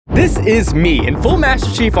This is me in full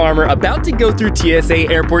Master Chief armor about to go through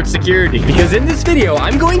TSA airport security. Because in this video,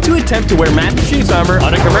 I'm going to attempt to wear Master Chief's armor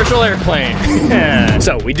on a commercial airplane.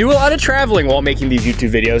 So we do a lot of traveling while making these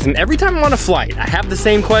YouTube videos, and every time I'm on a flight, I have the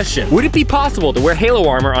same question. Would it be possible to wear Halo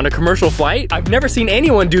armor on a commercial flight? I've never seen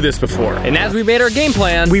anyone do this before. And as we made our game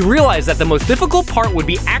plan, we realized that the most difficult part would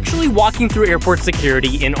be actually walking through airport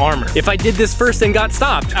security in armor. If I did this first and got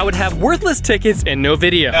stopped, I would have worthless tickets and no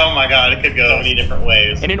video. Oh my god, it could go so many different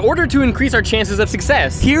ways. And in order to increase our chances of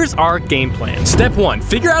success, here's our game plan. Step 1,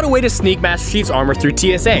 figure out a way to sneak Master Chief's armor through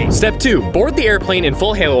TSA. Step 2, board the airplane in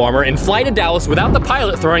full Halo armor and fly to Dallas without the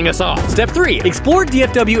pilot throwing us off. Step 3, explore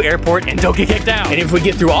DFW airport and don't get kicked out. And if we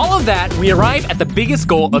get through all of that, we arrive at the biggest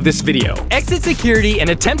goal of this video. Exit security and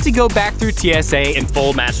attempt to go back through TSA in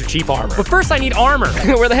full Master Chief armor. But first I need armor.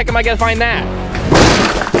 Where the heck am I gonna find that?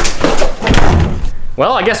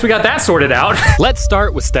 Well, I guess we got that sorted out. Let's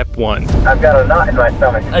start with step 1. I've got a knot in my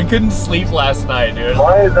stomach. I couldn't sleep last night, dude. As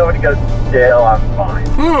long as nobody goes to jail, I'm fine.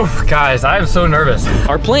 Whew, guys, I am so nervous.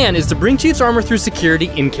 Our plan is to bring Chief's armor through security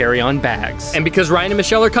in carry-on bags. And because Ryan and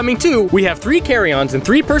Michelle are coming too, we have 3 carry-ons and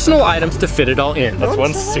 3 personal items to fit it all in. That's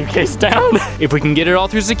 1 suitcase down. If we can get it all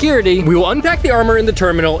through security, we will unpack the armor in the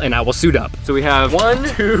terminal and I will suit up. So we have 1,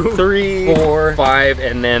 2, 3, 4, 5,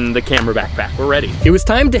 and then the camera backpack. We're ready. It was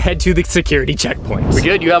time to head to the security checkpoint. We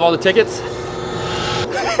good? You have all the tickets?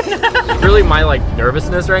 Really, my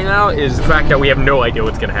nervousness right now is the fact that we have no idea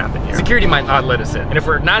what's gonna happen here. Security might not let us in. And if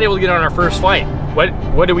we're not able to get on our first flight,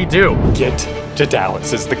 what do we do? Get to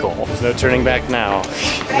Dallas is the goal. There's no turning back now.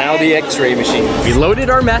 Now the X-ray machine. We loaded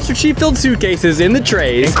our Master Chief filled suitcases in the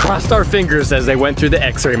trays and crossed our fingers as they went through the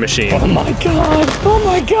X-ray machine. Oh my god, oh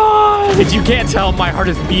my god. If you can't tell, my heart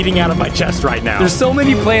is beating out of my chest right now. There's so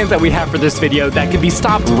many plans that we have for this video that could be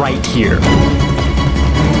stopped right here.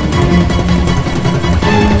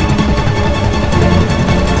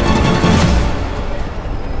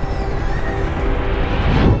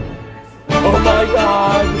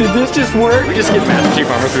 Did this just work? We just get Master Chief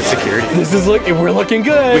armor through security. We're looking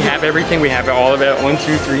good. We have everything. We have all of it. 1,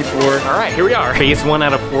 2, 3, 4. All right, here we are. Phase 1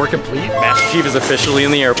 out of 4 complete. Master Chief is officially in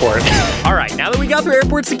the airport. All right, now that we got through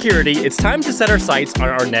airport security, it's time to set our sights on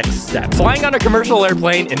our next step. Flying on a commercial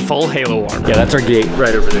airplane in full Halo armor. Yeah, that's our gate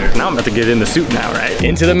right over there. Now I'm about to get in the suit now, right?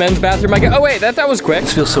 Into the men's bathroom I go. Oh wait, that was quick.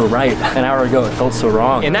 This feels so right. An hour ago, it felt so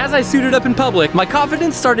wrong. And as I suited up in public, my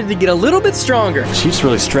confidence started to get a little bit stronger. Chief's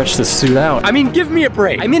really stretched this suit out. I mean, give me a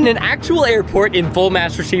break. I'm in an actual airport in full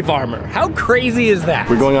Master Chief armor. How crazy is that?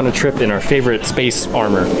 We're going on a trip in our favorite space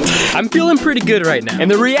armor. I'm feeling pretty good right now. And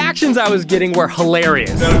the reactions I was getting were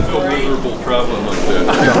hilarious.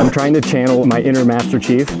 I'm trying to channel my inner Master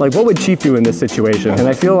Chief. Like, what would Chief do in this situation? And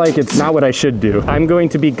I feel like it's not what I should do. I'm going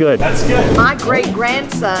to be good. That's good. My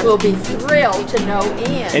great-grandson will be thrilled to no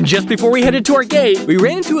end. And just before we headed to our gate, we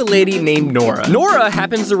ran into a lady named Nora. Nora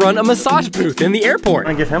happens to run a massage booth in the airport.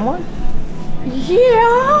 Can I give him one?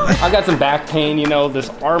 Yeah. I've got some back pain, you know, this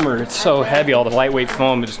armor, it's so heavy, all the lightweight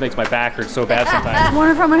foam, it just makes my back hurt so bad sometimes. I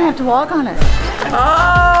wonder if I'm gonna have to walk on it.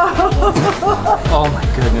 Oh my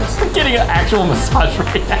goodness. I'm getting an actual massage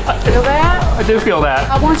right now. Feel that? I do feel that.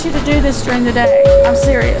 I want you to do this during the day. I'm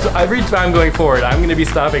serious. So every time going forward, I'm gonna be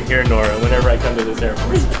stopping here in Nora whenever I come to this airport.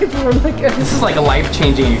 These people are looking. This is like a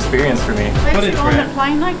life-changing experience for me. Let's go on a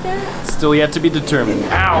plane like that? Still yet to be determined.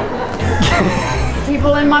 Ow!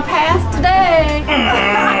 People in my path today.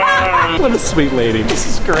 What a sweet lady. This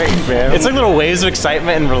is great, man. It's like little waves of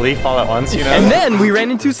excitement and relief all at once, you know? And then we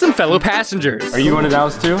ran into some fellow passengers. Are you going to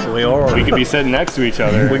Dallas too? We are. We could be sitting next to each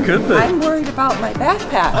other. We could be. I'm worried about my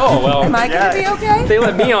backpack. Oh, well. Am I gonna be okay? If they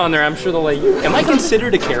let me on there, I'm sure they'll let you. Am I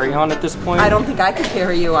considered a carry-on at this point? I don't think I could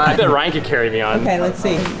carry you on. I bet Ryan could carry me on. Okay, let's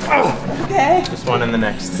see. Okay. Just one in the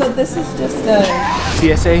next. So this is just a...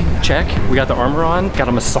 TSA, check. We got the armor on, got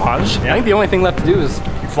a massage. I think the only thing left to do is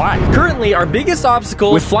fly. Currently, our biggest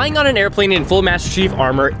obstacle with flying on an airplane in full Master Chief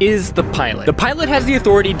armor is the pilot. The pilot has the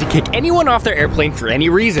authority to kick anyone off their airplane for any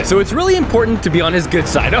reason, so it's really important to be on his good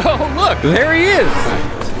side. Oh, look, there he is.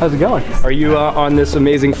 How's it going? Are you on this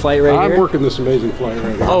amazing flight right here? I'm working this amazing flight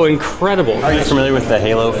right now. Oh, incredible. Are you familiar with the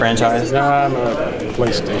Halo franchise? I'm a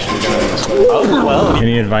PlayStation guy. Oh, well.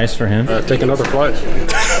 Any advice for him? Take another flight.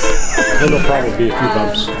 Then there'll probably be a few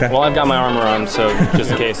bumps. Well, I've got my armor on, so just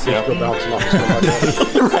in case, you know. Go bouncing off stuff like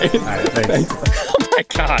that. Right. All right, thanks. Oh my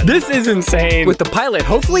god. This is insane. With the pilot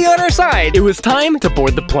hopefully on our side, it was time to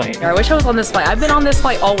board the plane. I wish I was on this flight. I've been on this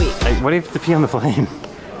flight all week. Like, what if you have to pee on the plane?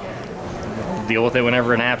 Deal with it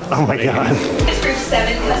whenever it happens. Oh my god. Group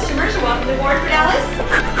 7 customers, welcome aboard for Dallas.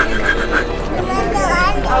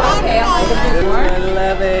 Okay, I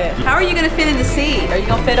love it. How are you gonna fit in the seat? Are you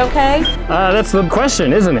gonna fit okay? That's the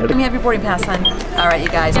question, isn't it? Let me have your boarding pass, hon. All right, you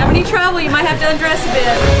guys. If you have any trouble, you might have to undress a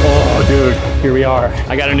bit. Oh, dude, here we are.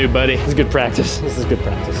 I got a new buddy. This is good practice. This is good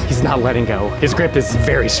practice. He's not letting go. His grip is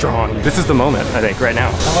very strong. This is the moment, I think, right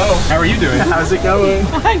now. Hello. How are you doing? How's it going?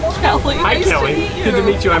 Hi, Kelly. Hi, Nice Kelly. to meet you. Good to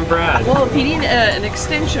meet you. I'm Brad. Well, if you need an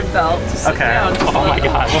extension belt to sit down. Oh my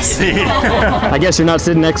God. We'll see. I guess you're not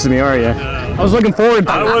sitting next to me, are you? I was looking forward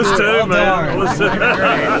to it. I was too,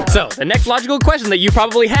 man. So, the next logical question that you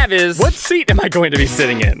probably have is, what seat am I going to be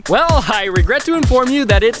sitting in? Well, I regret to inform you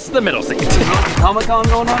that it's the middle seat. Comic-Con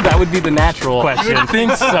going on? That would be the natural question. I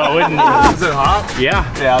think so, wouldn't it? Is it hot? Yeah.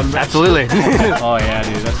 Yeah, Absolutely. oh yeah,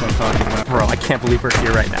 dude, that's what I'm talking about. Bro, I can't believe we're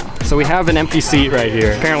here right now. So we have an empty seat right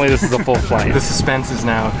here. Apparently this is a full flight. The suspense is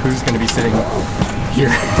now who's gonna be sitting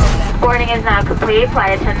here. Boarding is now complete,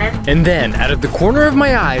 flight attendant. And then, out of the corner of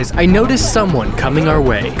my eyes, I noticed someone coming our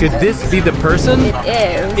way. Could this be the person? It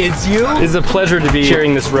is. It's you? It's a pleasure to be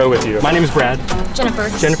sharing this row with you. My name is Brad. Jennifer.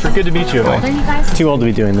 Jennifer, good to meet you. How old are you guys? Too old to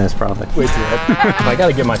be doing this, probably. Way too old. I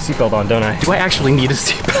gotta get my seatbelt on, don't I? Do I actually need a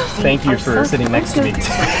seatbelt? Thank you for sitting next to me.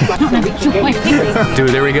 Dude,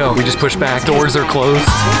 there we go. We just push back. Doors are closed.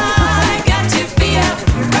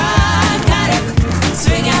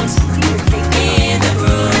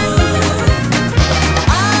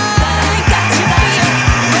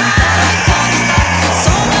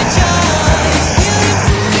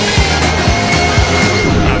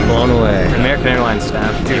 American Airlines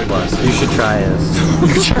staff, A+. You should try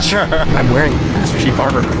this. Sure. I'm wearing Master Chief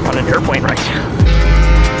armor on an airplane right now.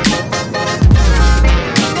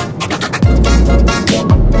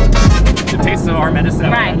 The taste of our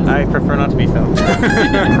medicine. Right. I prefer not to be filmed.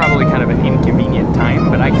 Probably kind of an inconvenient time,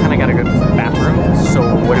 but I kind of gotta go to the bathroom. So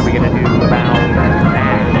what are we gonna do about that?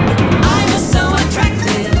 I was so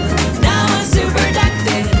attractive, now I'm super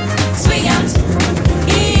addicted. Swing out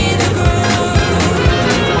in the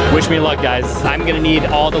groove. Wish me luck, guys. I'm gonna need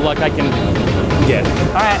all the luck I can get.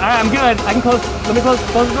 All right, I'm good. I can close. Let me close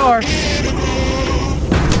the door.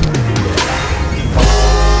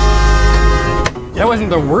 That wasn't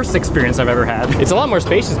the worst experience I've ever had. It's a lot more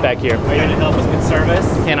spacious back here. Are you gonna help us with service?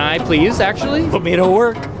 Can I please, actually? Put me to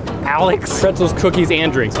work. Alex. Pretzels, cookies,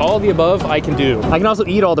 and drinks. All of the above I can do. I can also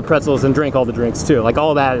eat all the pretzels and drink all the drinks too. Like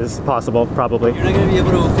all that is possible, probably. You're not gonna be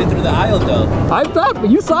able to fit through the aisle though. I thought,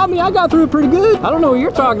 you saw me, I got through it pretty good. I don't know what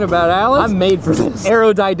you're talking about, Alex. I'm made for this.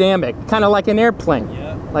 Aerodynamic, kind of like an airplane.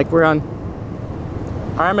 Yeah. Like we're on.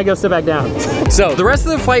 All right, I'm gonna go sit back down. So, the rest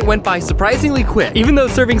of the flight went by surprisingly quick. Even though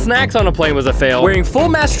serving snacks on a plane was a fail, wearing full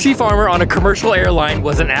Master Chief armor on a commercial airline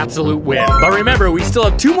was an absolute win. But remember, we still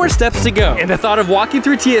have 2 more steps to go, and the thought of walking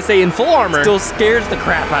through TSA in full armor still scares the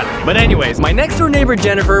crap out of me. But anyways, my next door neighbor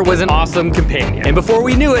Jennifer was an awesome companion, and before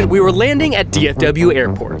we knew it, we were landing at DFW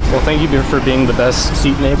Airport. Well, thank you for being the best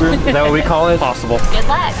seat neighbor. Is that what we call it? Possible. Good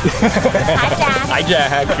luck. Hi, Jack. Hi,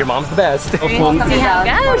 Jack. Your mom's the best. We'll see how it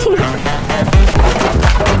goes.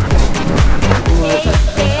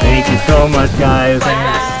 Thank you so much, guys.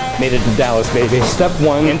 Made it to Dallas, baby. Step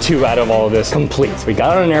 1 and 2 out of all of this complete. We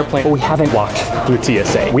got on an airplane, but we haven't walked through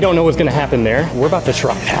TSA. We don't know what's gonna happen there. We're about to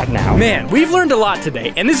try that now. Man, we've learned a lot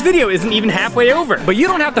today, and this video isn't even halfway over. But you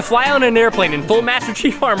don't have to fly on an airplane in full Master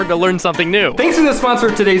Chief armor to learn something new. Thanks to the sponsor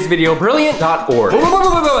of today's video, Brilliant.org.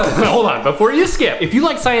 Hold on, before you skip, if you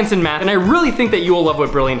like science and math, and I really think that you will love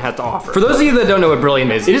what Brilliant has to offer. For those of you that don't know what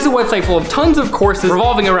Brilliant is, it is a website full of tons of courses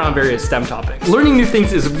revolving around various STEM topics. Learning new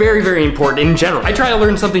things is very, very important in general. I try to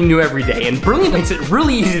learn something new every day, and Brilliant makes it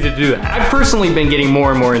really easy to do that. I've personally been getting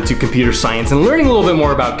more and more into computer science and learning a little bit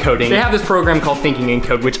more about coding. They have this program called Thinking in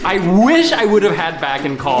Code, which I wish I would have had back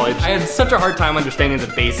in college. I had such a hard time understanding the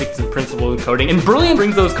basics and principles of coding, and Brilliant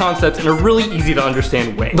brings those concepts in a really easy to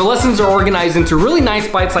understand way. The lessons are organized into really nice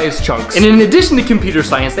bite-sized chunks, and in addition to computer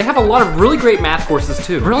science, they have a lot of really great math courses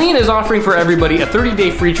too. Brilliant is offering for everybody a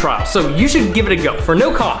 30-day free trial, so you should give it a go for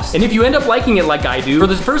no cost. And if you end up liking it like I do, for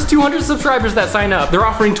the first 200 subscribers that sign up, they're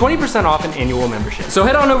offering 20% off an annual membership. So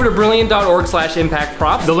head on over to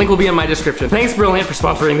brilliant.org/impactprops. The link will be in my description. Thanks Brilliant for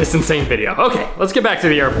sponsoring this insane video. Okay, let's get back to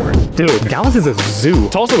the airport. Dude, Dallas is a zoo.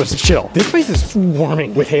 It's also a chill. This place is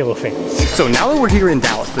swarming with Halo fans. So now that we're here in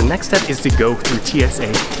Dallas, the next step is to go through TSA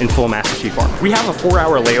in full Master Chief armor. We have a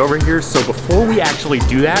 4-hour layover here, so before we actually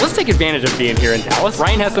do that, let's take advantage of being here in Dallas.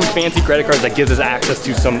 Ryan has some fancy credit cards that gives us access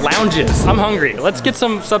to some lounges. I'm hungry. Let's get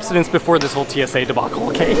some substance before this whole TSA debacle,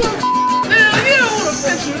 okay? You don't want to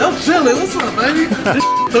I'm chilling. What's up, baby? This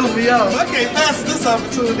threw me off. I can't pass this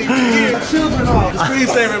opportunity here. Children off. The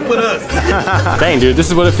screensaver put us. Dang, dude, this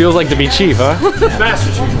is what it feels like to be chief, huh?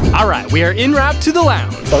 Master Chief. All right, we are en route to the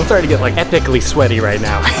lounge. So I'm starting to get like epically sweaty right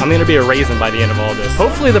now. I'm gonna be a raisin by the end of all this.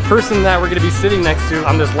 Hopefully the person that we're gonna be sitting next to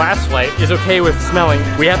on this last flight is okay with smelling.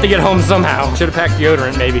 We have to get home somehow. Should have packed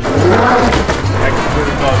deodorant, maybe.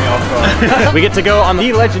 We get to go on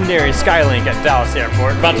the legendary Skylink at Dallas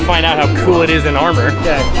Airport. About to find out how cool it is in armor.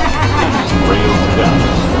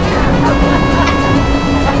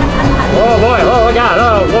 Oh boy, oh my god,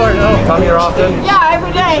 oh Lord, oh. Come here often? Yeah,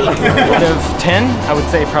 every day. Out of 10, I would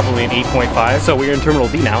say probably an 8.5. So we're in Terminal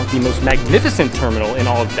D now, the most magnificent terminal in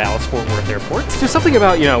all of Dallas-Fort Worth airports. There's something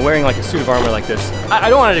about, you know, wearing like a suit of armor like this. I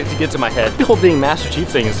don't want it to get to my head. The whole being Master Chief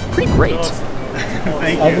thing is pretty great.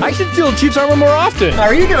 Thank you. I should steal Chief's armor more often. How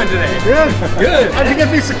are you doing today? Good. Good. How'd you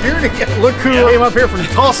get me security? Look who came up here from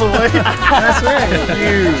Tulsa way. That's right.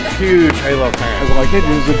 Huge Halo fan. I was like, hey,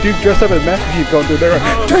 there's a dude dressed up as Master Chief going through there.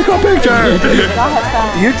 Take a picture.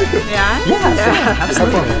 You too? Yeah?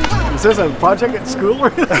 Absolutely. Is this a project at school?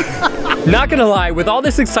 Not gonna lie, with all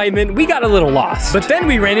this excitement, we got a little lost. But then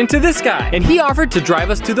we ran into this guy, and he offered to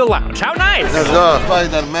drive us to the lounge. How nice! Let's go,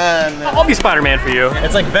 Spider-Man. I'll be Spider-Man for you.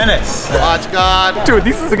 It's like Venice. Watch God. Dude,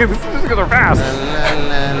 these are fast.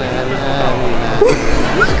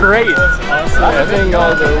 This is great. Laughing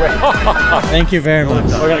all the way. Thank you very much.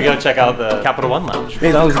 We're gonna go check out the Capital One Lounge.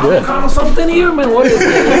 Hey, sounds good. Something here, man. What is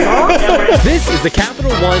this? This is the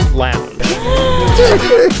Capital One Lounge.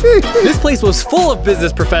 This place was full of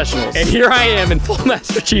business professionals, and here I am in full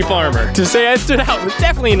Master Chief armor. To say I stood out was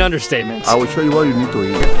definitely an understatement. I will show you what you need to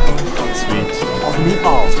eat. Sweet.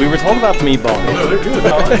 Meatballs. We were told about the meatballs. No, they're good.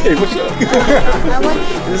 Hey, what's up?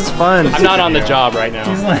 This is fun. I'm not on the job right now.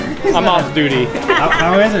 I'm off duty.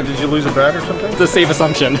 How is it? Did you lose a bet or something? It's a safe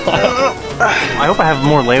assumption. I hope I have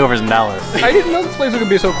more layovers in Dallas. I didn't know this place was gonna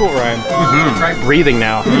be so cool, Ryan. Try breathing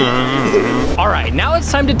now. All right, now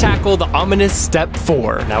it's time to tackle the ominous step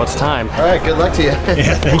 4. Now it's time. All right, good luck to you.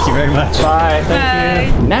 Yeah, thank you very much. Bye.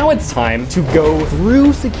 Thank you. Now it's time to go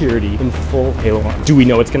through security in full Halo armor. Do we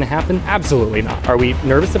know what's gonna happen? Absolutely not. Are we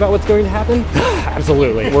nervous about what's going to happen?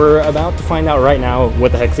 Absolutely. We're about to find out right now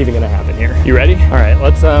what the heck's even gonna happen here. You ready? All right,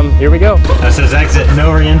 let's, here we go. That says exit,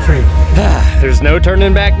 no re-entry. There's no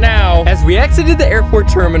turning back now. As we exited the airport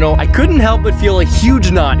terminal, I couldn't help but feel a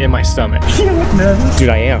huge knot in my stomach. You look nervous. Dude,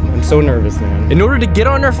 I am. I'm so nervous, man. In order to get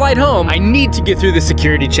on our flight home, I need to get through the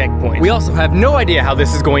security checkpoint. We also have no idea how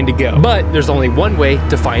this is going to go, but there's only one way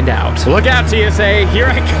to find out. Look out, TSA, here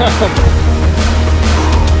I come.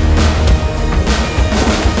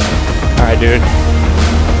 All right, dude.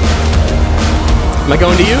 Am I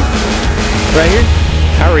going to you? Right here?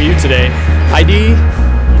 How are you today? ID?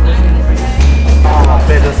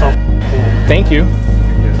 Thank you.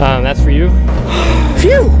 That's for you.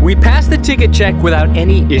 Phew! We passed the ticket check without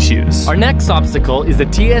any issues. Our next obstacle is the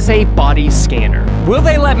TSA body scanner. Will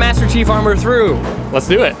they let Master Chief armor through? Let's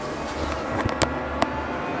do it.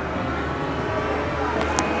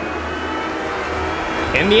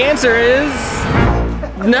 And the answer is...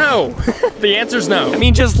 no. The answer's no. I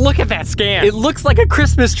mean, just look at that scan. It looks like a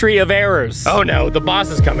Christmas tree of errors. Oh no, the boss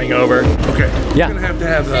is coming over. Okay. Yeah. You're gonna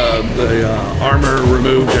have the armor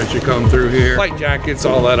removed as you come through here. Flight jackets,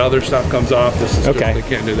 all that other stuff comes off. This is okay. Just,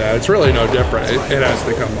 they can't do that. It's really no different. It has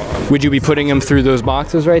to come off. Would you be putting them through those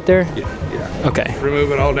boxes right there? Yeah. Okay.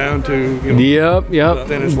 Remove it all down to the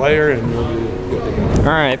thinnest layer, and we'll be good to go.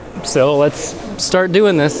 All right. So let's start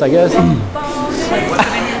doing this, I guess.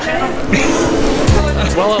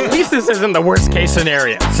 Well, at least this isn't the worst case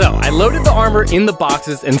scenario. So I loaded the armor in the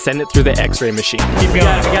boxes and sent it through the x-ray machine. Keep going. We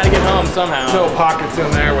gotta get home somehow. No pockets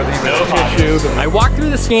in there with even tissue. I walked through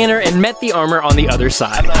the scanner and met the armor on the other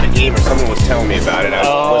side. I'm not a gamer. Someone was telling me about it. I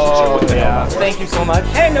wasn't sure what the hell. Thank you so much.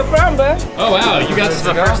 Hey, no problem, bud. Oh wow, you got This is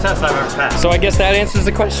the first test I've ever passed. So I guess that answers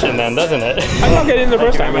the question then, doesn't it? I didn't get in the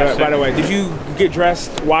first time, by the way. Did you get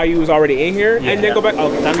dressed while you was already in here and then go back?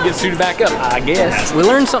 Oh, time to get suited back up, I guess. We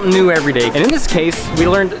learn something new every day. And in this case, we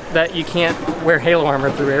learned that you can't wear Halo armor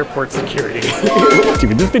through airport security.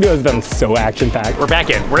 Dude, this video has been so action-packed. We're back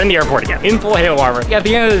in. We're in the airport again. In full Halo armor. At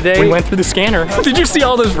the end of the day, we went through the scanner. Did you see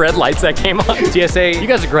all those red lights that came on? TSA, you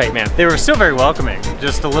guys are great, man. They were still very welcoming,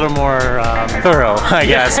 just a little more thorough, I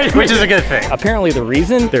guess, which is a good thing. Apparently the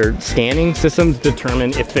reason their scanning systems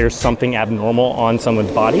determine if there's something abnormal on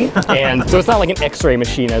someone's body. And so it's not like an x-ray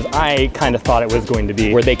machine as I kind of thought it was going to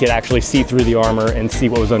be, where they could actually see through the armor and see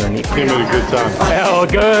what was underneath. Give me a good time. Oh,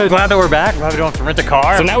 good. Glad that we're back. Glad we don't have to rent a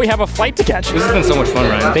car. So now we have a flight to catch. This has been so much fun,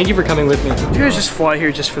 Ryan. Thank you for coming with me. You guys just fly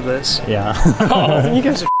here just for this? Yeah. Oh, you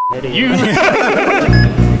guys are idiots.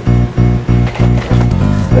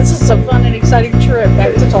 This is a fun and exciting trip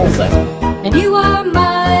back to Tulsa. And you are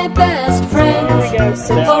my best friend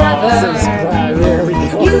forever. There we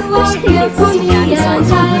go. You are here for me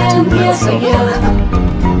and I am here for you.